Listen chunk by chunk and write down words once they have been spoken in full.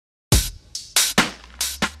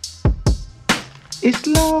It's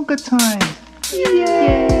lager time!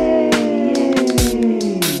 Yay!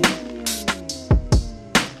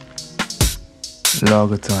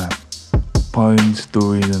 Lager time. Poems,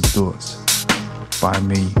 stories and thoughts. By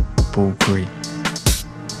me, Paul Cree.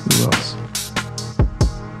 Who else?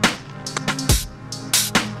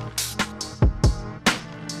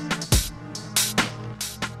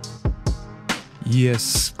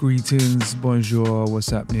 Yes, greetings, bonjour,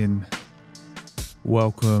 what's happening?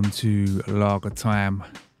 Welcome to Lager Time.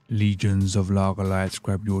 Legions of lager lights,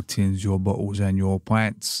 grab your tins, your bottles and your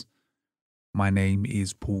pints. My name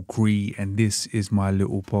is Paul Cree and this is my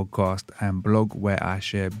little podcast and blog where I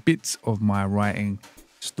share bits of my writing,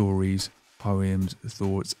 stories, poems,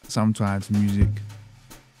 thoughts, sometimes music.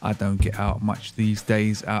 I don't get out much these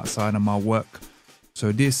days outside of my work,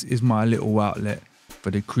 so this is my little outlet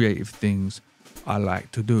for the creative things I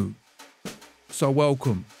like to do. So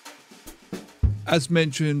welcome. As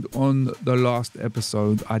mentioned on the last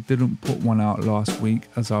episode, I didn't put one out last week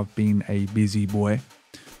as I've been a busy boy.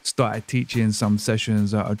 Started teaching some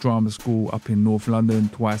sessions at a drama school up in North London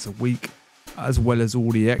twice a week, as well as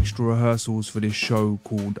all the extra rehearsals for this show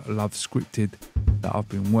called Love Scripted that I've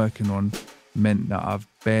been working on, meant that I've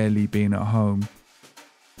barely been at home,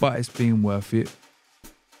 but it's been worth it.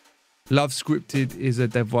 Love Scripted is a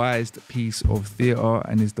devised piece of theatre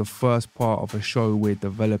and is the first part of a show we're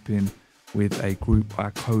developing with a group I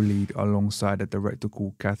co-lead alongside a director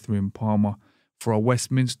called Catherine Palmer for a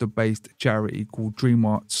Westminster-based charity called Dream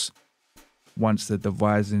Arts. Once the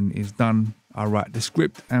devising is done, I write the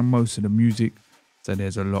script and most of the music, so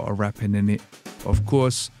there's a lot of rapping in it, of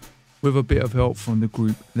course, with a bit of help from the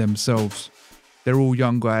group themselves. They're all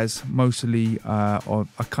young guys, mostly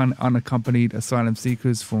unaccompanied asylum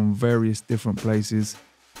seekers from various different places.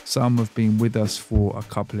 Some have been with us for a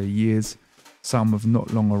couple of years. Some have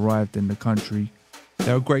not long arrived in the country.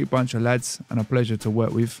 They're a great bunch of lads and a pleasure to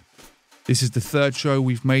work with. This is the third show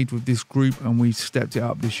we've made with this group and we've stepped it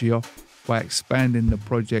up this year by expanding the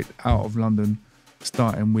project out of London,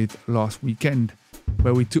 starting with last weekend,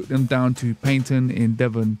 where we took them down to Paynton in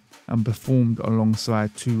Devon and performed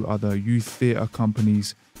alongside two other youth theatre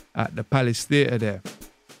companies at the Palace Theatre there.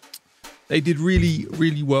 They did really,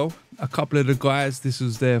 really well. A couple of the guys, this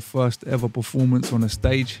was their first ever performance on a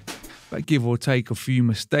stage, but give or take a few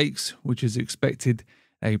mistakes, which is expected,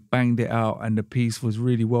 they banged it out and the piece was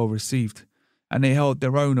really well received. And they held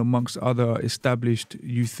their own amongst other established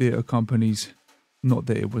youth theatre companies. Not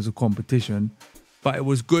that it was a competition, but it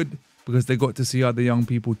was good because they got to see other young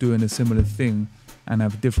people doing a similar thing and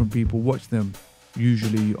have different people watch them.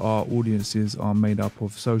 Usually our audiences are made up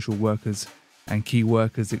of social workers and key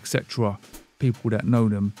workers, etc., people that know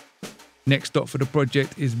them. Next stop for the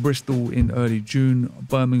project is Bristol in early June,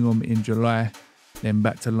 Birmingham in July, then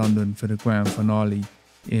back to London for the grand finale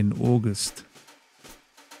in August.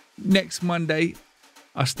 Next Monday,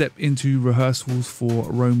 I step into rehearsals for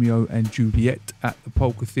Romeo and Juliet at the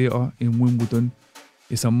Polka Theatre in Wimbledon.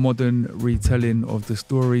 It's a modern retelling of the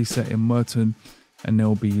story set in Merton, and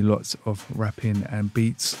there'll be lots of rapping and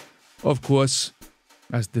beats. Of course,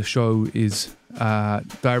 as the show is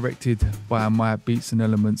directed by my Beats and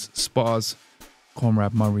Elements Spars,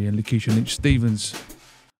 Conrad Murray and Lakeisha Lynch-Stevens.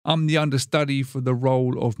 I'm the understudy for the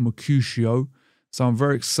role of Mercutio, so I'm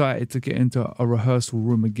very excited to get into a rehearsal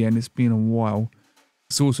room again. It's been a while.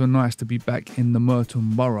 It's also nice to be back in the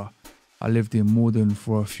Merton borough. I lived in Morden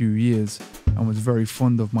for a few years and was very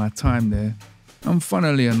fond of my time there. And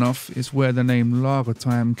funnily enough, it's where the name Lager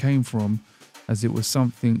Time came from, as it was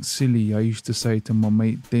something silly I used to say to my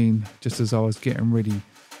mate Dean just as I was getting ready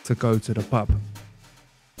to go to the pub.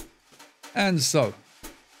 And so,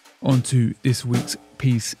 on to this week's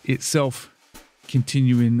piece itself.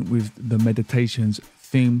 Continuing with the meditations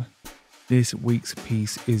theme, this week's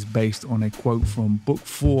piece is based on a quote from Book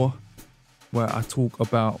 4, where I talk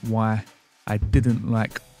about why I didn't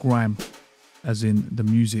like grime, as in the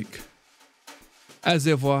music. As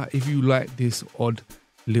ever, if you like this odd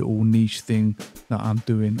little niche thing that I'm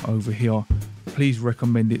doing over here, please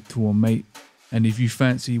recommend it to a mate. And if you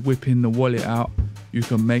fancy whipping the wallet out, you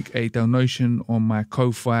can make a donation on my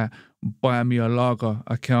Ko-Fi Buy Me a Lager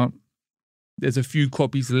account. There's a few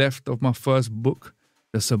copies left of my first book,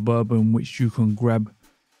 The Suburban, which you can grab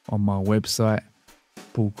on my website,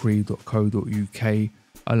 paulcree.co.uk,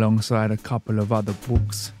 alongside a couple of other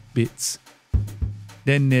books, bits.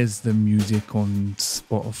 Then there's the music on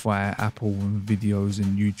Spotify, Apple and videos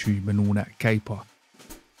and YouTube and all that caper.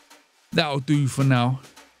 That'll do for now.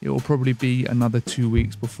 It will probably be another 2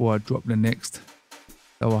 weeks before I drop the next,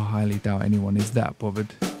 though I highly doubt anyone is that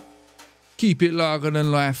bothered. Keep it lager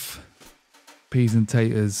than life. Peas and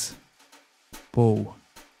taters. Paul.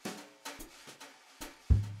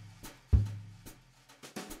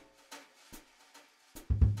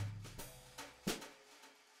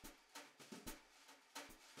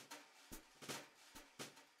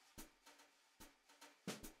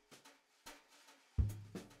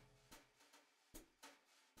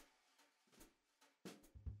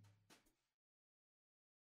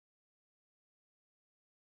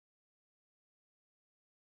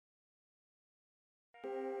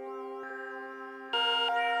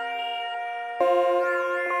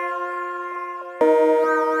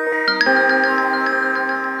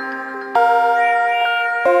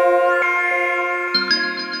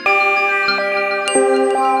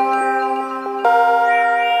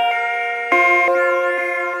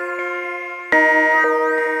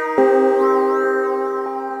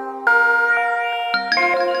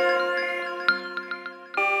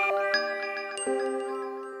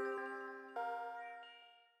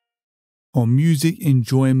 On music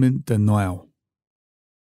enjoyment denial.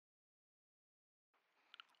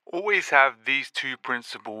 Always have these two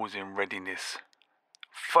principles in readiness.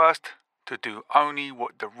 First, to do only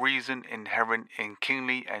what the reason inherent in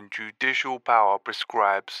kingly and judicial power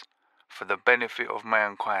prescribes for the benefit of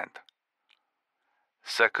mankind.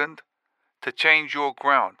 Second, to change your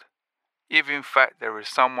ground, if in fact there is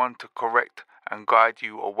someone to correct and guide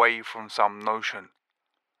you away from some notion.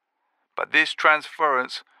 But this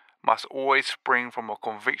transference must always spring from a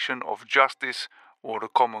conviction of justice or the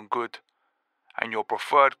common good, and your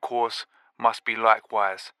preferred course must be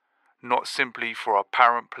likewise, not simply for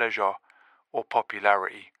apparent pleasure or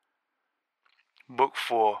popularity. Book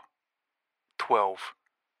 4, 12.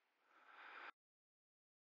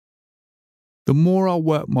 The more I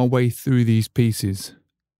work my way through these pieces,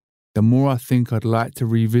 the more I think I'd like to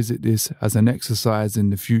revisit this as an exercise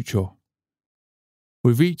in the future.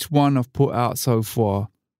 With each one I've put out so far,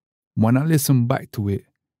 when I listen back to it,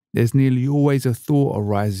 there's nearly always a thought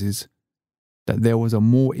arises that there was a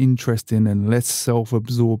more interesting and less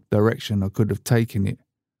self-absorbed direction I could have taken it,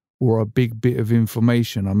 or a big bit of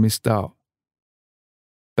information I missed out.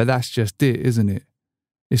 But that's just it, isn't it?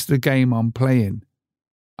 It's the game I'm playing.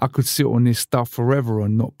 I could sit on this stuff forever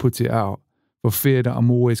and not put it out, for fear that I'm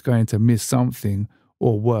always going to miss something,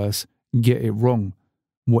 or worse, get it wrong,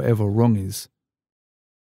 whatever wrong is.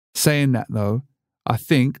 Saying that though, I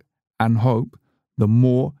think and hope the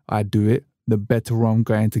more I do it, the better I'm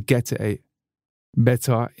going to get at it.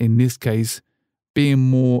 Better, in this case, being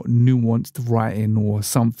more nuanced writing or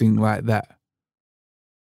something like that.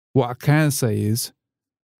 What I can say is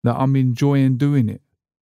that I'm enjoying doing it.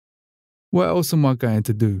 What else am I going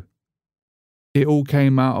to do? It all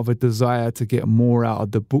came out of a desire to get more out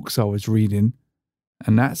of the books I was reading,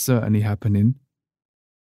 and that's certainly happening.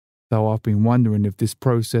 Though I've been wondering if this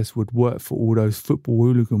process would work for all those football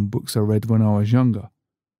hooligan books I read when I was younger.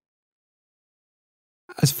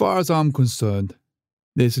 As far as I'm concerned,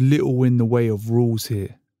 there's little in the way of rules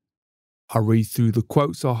here. I read through the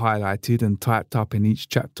quotes I highlighted and typed up in each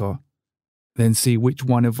chapter, then see which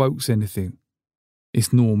one evokes anything.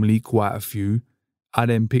 It's normally quite a few. I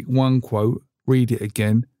then pick one quote, read it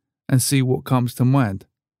again, and see what comes to mind.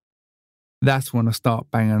 That's when I start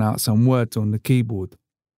banging out some words on the keyboard.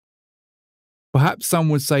 Perhaps some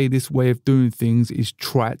would say this way of doing things is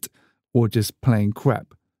trite or just plain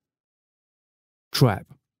crap. Trap.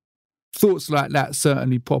 Thoughts like that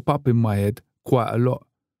certainly pop up in my head quite a lot,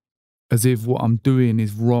 as if what I'm doing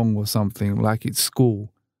is wrong or something, like it's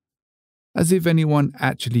school. As if anyone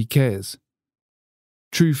actually cares.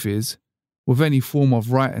 Truth is, with any form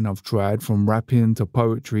of writing I've tried, from rapping to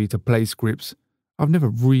poetry to play scripts, I've never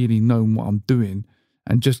really known what I'm doing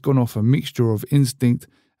and just gone off a mixture of instinct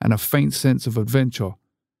and a faint sense of adventure.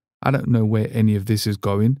 I don't know where any of this is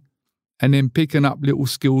going. And then picking up little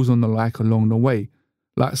skills on the like along the way,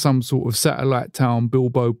 like some sort of satellite town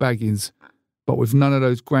Bilbo Baggins, but with none of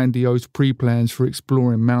those grandiose pre-plans for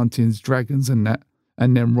exploring mountains, dragons and that,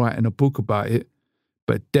 and then writing a book about it,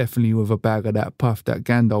 but definitely with a bag of that puff that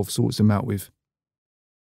Gandalf sorts him out with.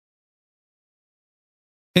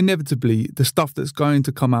 Inevitably, the stuff that's going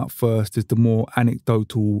to come out first is the more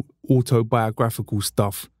anecdotal, autobiographical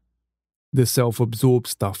stuff, the self-absorbed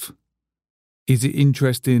stuff. Is it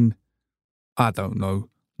interesting? I don't know.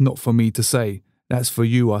 Not for me to say. That's for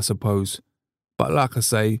you, I suppose. But like I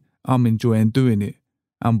say, I'm enjoying doing it,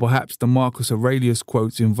 and perhaps the Marcus Aurelius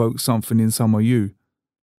quotes invoke something in some of you.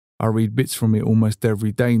 I read bits from it almost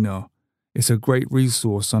every day now. It's a great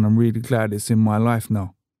resource, and I'm really glad it's in my life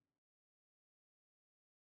now.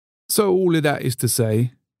 So all of that is to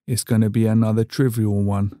say, it's going to be another trivial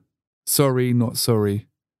one. Sorry, not sorry.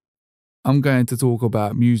 I'm going to talk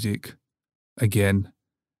about music, again,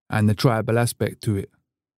 and the tribal aspect to it.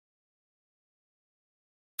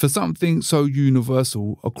 For something so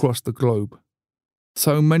universal across the globe,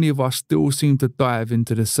 so many of us still seem to dive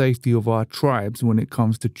into the safety of our tribes when it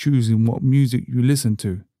comes to choosing what music you listen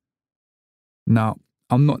to. Now,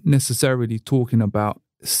 I'm not necessarily talking about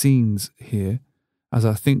scenes here, as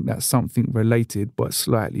I think that's something related but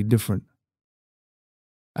slightly different.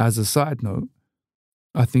 As a side note,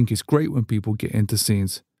 I think it's great when people get into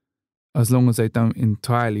scenes. as long as they don't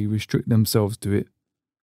entirely restrict themselves to it.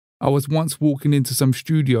 I was once walking into some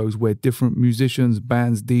studios where different musicians,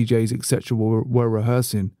 bands, DJs, etc. were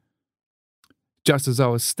rehearsing. Just as I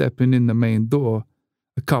was stepping in the main door,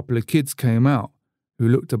 a couple of kids came out who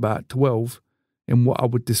looked about 12 in what I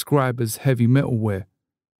would describe as heavy metal wear.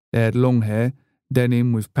 They had long hair,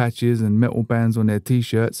 denim with patches and metal bands on their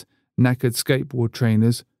t-shirts, knackered skateboard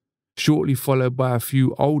trainers, shortly followed by a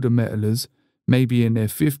few older metalers, maybe in their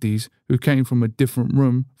 50s, who came from a different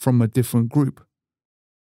room from a different group.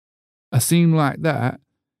 A scene like that,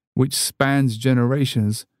 which spans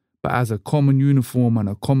generations, but has a common uniform and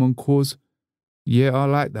a common cause, yeah, I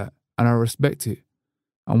like that, and I respect it.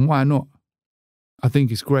 And why not? I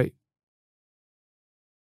think it's great.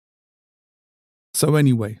 So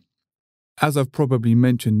anyway, as I've probably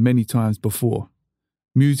mentioned many times before,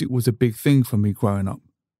 music was a big thing for me growing up.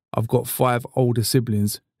 I've got 5 older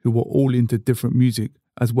siblings who were all into different music,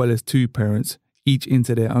 as well as 2 parents, each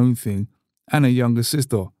into their own thing, and a younger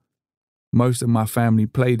sister. Most of my family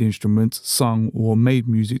played instruments, sung, or made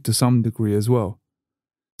music to some degree as well.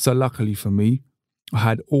 So luckily for me, I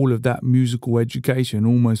had all of that musical education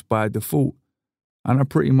almost by default, and I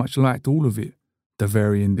pretty much liked all of it, to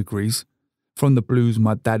varying degrees. From the blues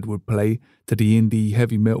my dad would play to the indie,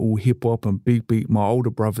 heavy metal, hip-hop and big beat my older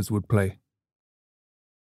brothers would play.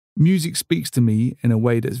 Music speaks to me in a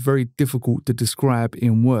way that's very difficult to describe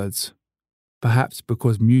in words, perhaps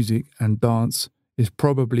because music and dance is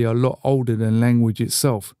probably a lot older than language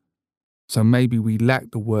itself, so maybe we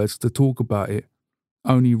lack the words to talk about it,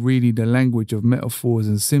 only really the language of metaphors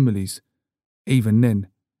and similes. Even then,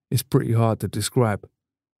 it's pretty hard to describe.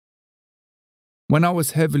 When I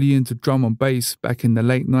was heavily into drum and bass back in the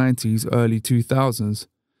late 90s, early 2000s,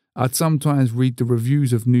 I'd sometimes read the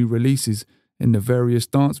reviews of new releases in the various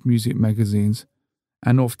dance music magazines,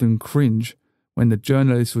 and often cringe when the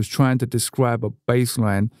journalist was trying to describe a bass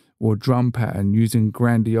line or drum pattern using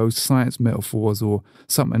grandiose science metaphors or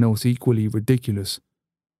something else equally ridiculous.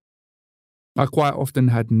 I quite often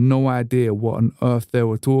had no idea what on earth they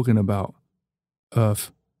were talking about.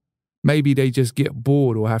 Earth. Maybe they just get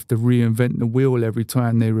bored or have to reinvent the wheel every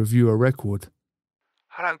time they review a record.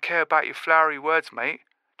 I don't care about your flowery words, mate.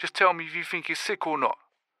 Just tell me if you think it's sick or not.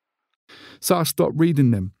 So I stopped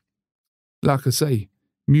reading them. Like I say,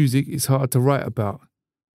 music is hard to write about,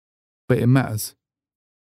 but it matters.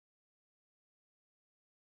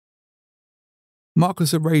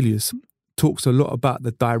 Marcus Aurelius talks a lot about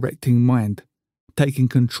the directing mind, taking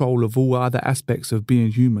control of all other aspects of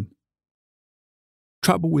being human.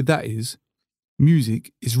 Trouble with that is,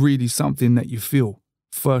 music is really something that you feel,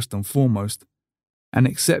 first and foremost, and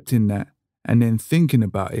accepting that and then thinking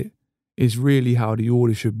about it is really how the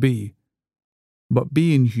order should be. But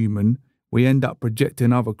being human, we end up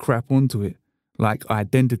projecting other crap onto it, like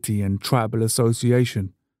identity and tribal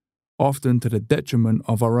association, often to the detriment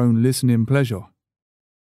of our own listening pleasure.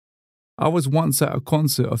 I was once at a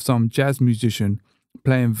concert of some jazz musician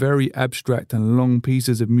playing very abstract and long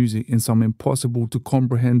pieces of music in some impossible to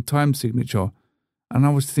comprehend time signature, and I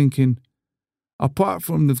was thinking, apart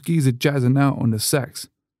from the geezer jazzing out on the sax,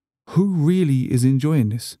 who really is enjoying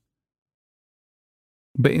this?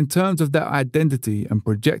 But in terms of that identity and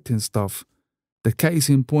projecting stuff, the case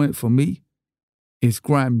in point for me is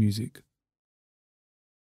grime music.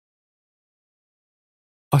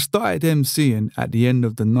 I started MCing at the end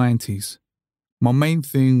of the 90s. My main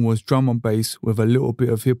thing was drum and bass with a little bit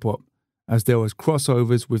of hip-hop, as there was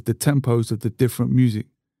crossovers with the tempos of the different music,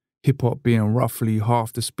 hip-hop being roughly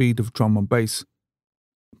half the speed of drum and bass.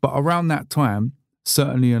 But around that time,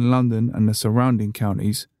 certainly in London and the surrounding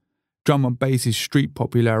counties, drum and bass's street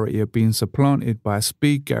popularity had been supplanted by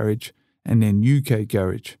speed garage and then UK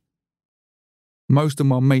garage. Most of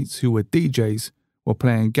my mates who were DJs were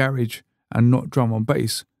playing garage and not drum and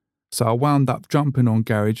bass, so I wound up jumping on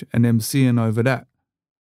garage and MCing over that.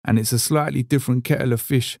 And it's a slightly different kettle of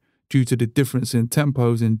fish due to the difference in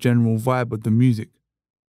tempos and general vibe of the music.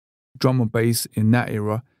 Drum and bass in that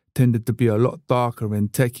era tended to be a lot darker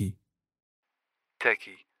and techie.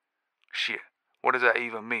 Techie? Shit, what does that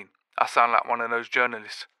even mean? I sound like one of those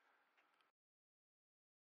journalists.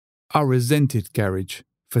 I resented garage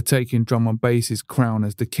for taking drum and bass's crown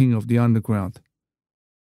as the king of the underground.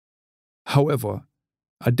 However,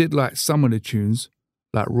 I did like some of the tunes,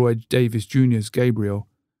 like Roy Davis Jr.'s Gabriel,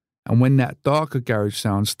 and when that darker garage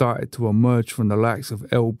sound started to emerge from the likes of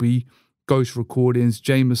LB, Ghost Recordings,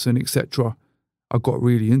 Jameson, etc., I got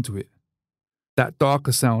really into it. That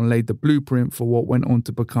darker sound laid the blueprint for what went on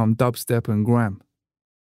to become dubstep and grime.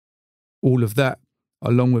 All of that,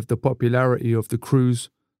 along with the popularity of the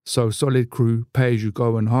crews, So Solid Crew, Pay As You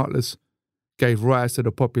Go and Heartless, gave rise to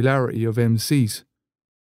the popularity of MCs.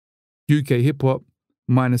 UK hip-hop,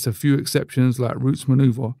 minus a few exceptions like Roots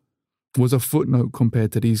Maneuver, was a footnote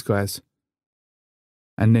compared to these guys.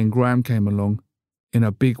 And then grime came along, in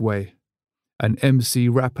a big way, an MC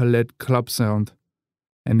rapper-led club sound,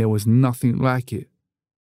 and there was nothing like it.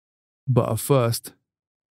 But at first,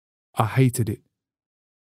 I hated it.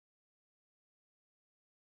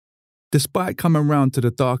 Despite coming round to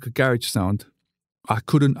the darker garage sound, I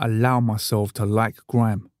couldn't allow myself to like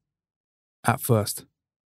grime. At first,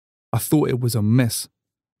 I thought it was a mess,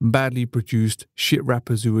 badly produced shit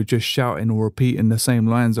rappers who were just shouting or repeating the same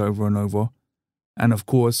lines over and over. And of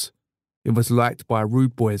course, it was liked by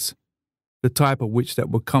rude boys, the type of which that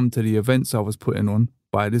would come to the events I was putting on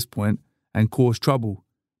by this point and cause trouble,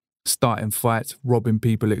 starting fights, robbing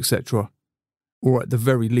people, etc. Or at the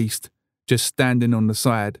very least, just standing on the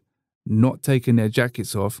side, not taking their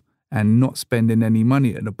jackets off and not spending any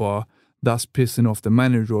money at the bar, thus pissing off the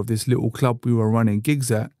manager of this little club we were running gigs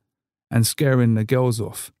at and scaring the girls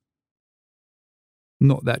off.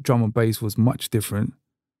 Not that drum and bass was much different,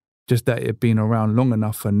 just that it had been around long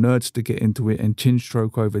enough for nerds to get into it and chin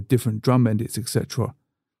stroke over different drum edits, etc.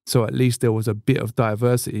 So at least there was a bit of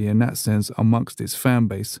diversity in that sense amongst its fan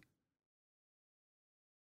base.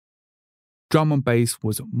 Drum and bass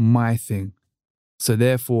was my thing, so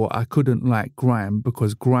therefore I couldn't like grime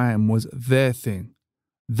because grime was their thing,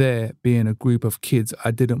 their being a group of kids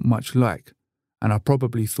I didn't much like, and I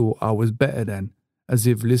probably thought I was better than, as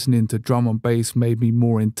if listening to drum and bass made me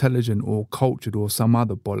more intelligent or cultured or some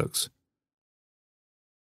other bollocks.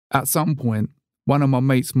 At some point, one of my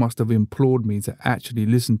mates must have implored me to actually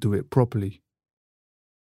listen to it properly.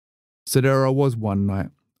 So there I was one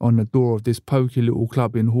night, on the door of this pokey little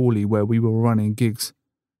club in Hawley where we were running gigs.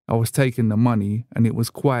 I was taking the money and it was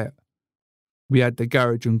quiet. We had the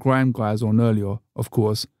garage and grime guys on earlier, of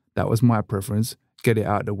course, that was my preference, get it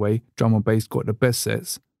out of the way, drum and bass got the best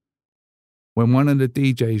sets. When one of the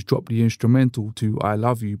DJs dropped the instrumental to I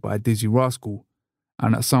Love You by Dizzy Rascal,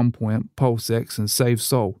 and at some point Pulse X and Save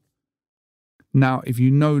Soul. Now, if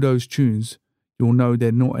you know those tunes, you'll know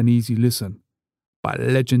they're not an easy listen, but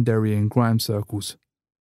legendary in grime circles.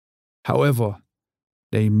 However,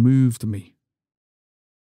 they moved me.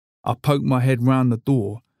 I poked my head round the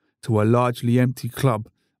door to a largely empty club,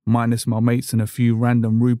 minus my mates and a few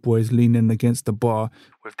random rude boys leaning against the bar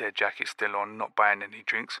with their jackets still on, not buying any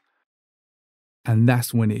drinks. And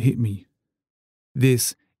that's when it hit me.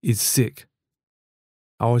 This is sick.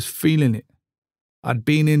 I was feeling it. I'd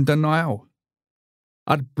been in denial.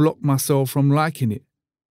 I'd blocked myself from liking it.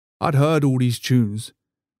 I'd heard all these tunes,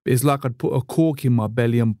 but it's like I'd put a cork in my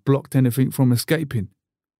belly and blocked anything from escaping.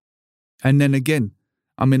 And then again,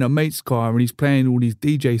 I'm in a mate's car and he's playing all these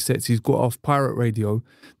DJ sets he's got off pirate radio,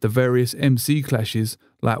 the various MC clashes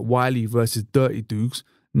like Wiley versus Dirty Dukes,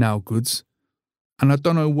 Now Goods. And I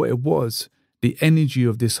don't know what it was, the energy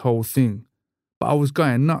of this whole thing, but I was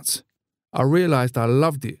going nuts. I realised I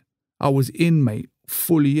loved it. I was in, mate,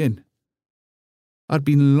 fully in. I'd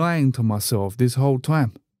been lying to myself this whole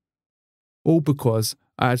time. All because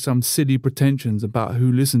I had some silly pretensions about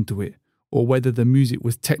who listened to it or whether the music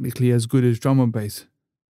was technically as good as drum and bass.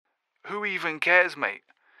 Who even cares, mate?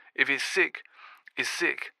 If it's sick, it's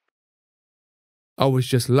sick. I was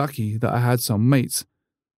just lucky that I had some mates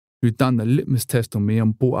who'd done the litmus test on me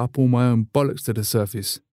and brought up all my own bollocks to the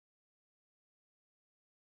surface.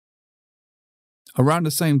 Around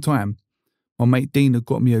the same time, my mate Dean had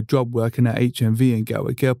got me a job working at HMV in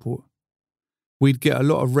Gatwick Airport. We'd get a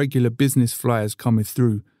lot of regular business flyers coming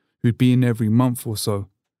through who'd be in every month or so.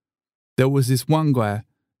 There was this one guy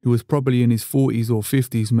who was probably in his 40s or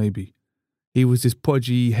 50s maybe. He was this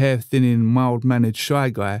podgy, hair-thinning, mild-mannered shy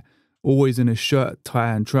guy, always in a shirt,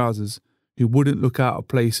 tie and trousers, who wouldn't look out of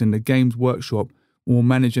place in the games workshop or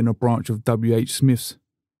managing a branch of W.H. Smith's.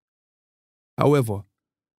 However,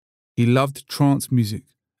 he loved trance music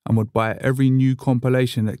and would buy every new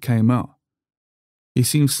compilation that came out. He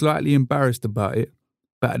seemed slightly embarrassed about it,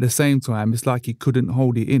 but at the same time it's like he couldn't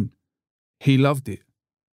hold it in. He loved it.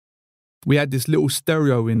 We had this little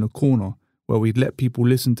stereo in the corner where we'd let people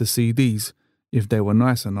listen to CDs if they were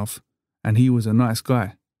nice enough, and he was a nice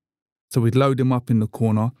guy. So we'd load him up in the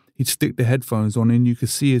corner, he'd stick the headphones on and you could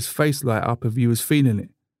see his face light up if he was feeling it.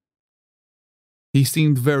 He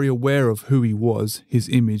seemed very aware of who he was, his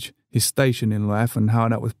image, his station in life, and how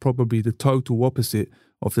that was probably the total opposite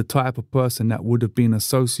of the type of person that would have been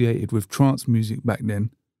associated with trance music back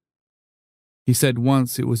then. He said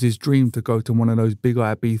once it was his dream to go to one of those big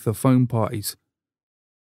Ibiza phone parties.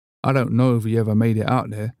 I don't know if he ever made it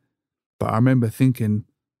out there, but I remember thinking,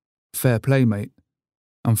 fair play, mate,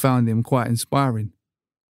 and found him quite inspiring.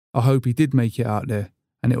 I hope he did make it out there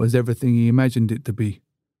and it was everything he imagined it to be.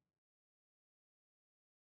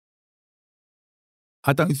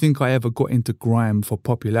 I don't think I ever got into grime for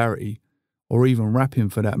popularity, or even rapping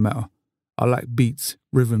for that matter. I like beats,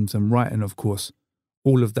 rhythms and writing, of course.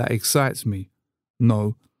 All of that excites me.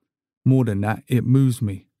 No, more than that, it moves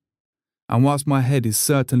me. And whilst my head is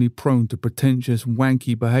certainly prone to pretentious,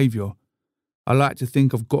 wanky behaviour, I like to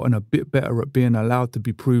think I've gotten a bit better at being allowed to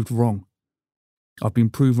be proved wrong. I've been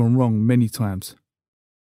proven wrong many times.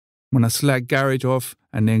 When I slag garage off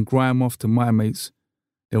and then grime off to my mates,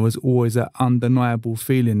 there was always that undeniable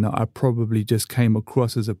feeling that I probably just came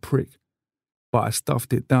across as a prick, but I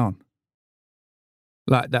stuffed it down.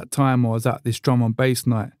 Like that time I was at this drum and bass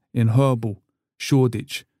night in Herbal,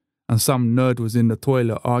 Shoreditch, and some nerd was in the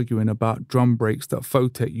toilet arguing about drum breaks that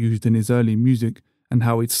Fotek used in his early music and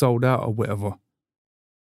how he'd sold out or whatever.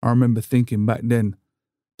 I remember thinking back then,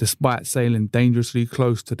 despite sailing dangerously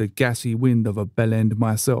close to the gassy wind of a bell end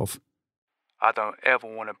myself, I don't ever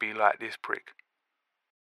want to be like this prick.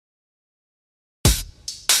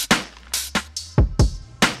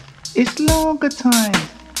 It's lager time!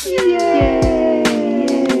 Yay!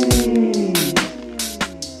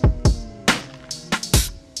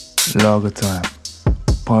 Lager time.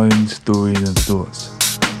 Poems, stories and thoughts.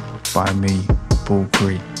 By me, Paul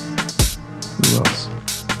Cree. Who else?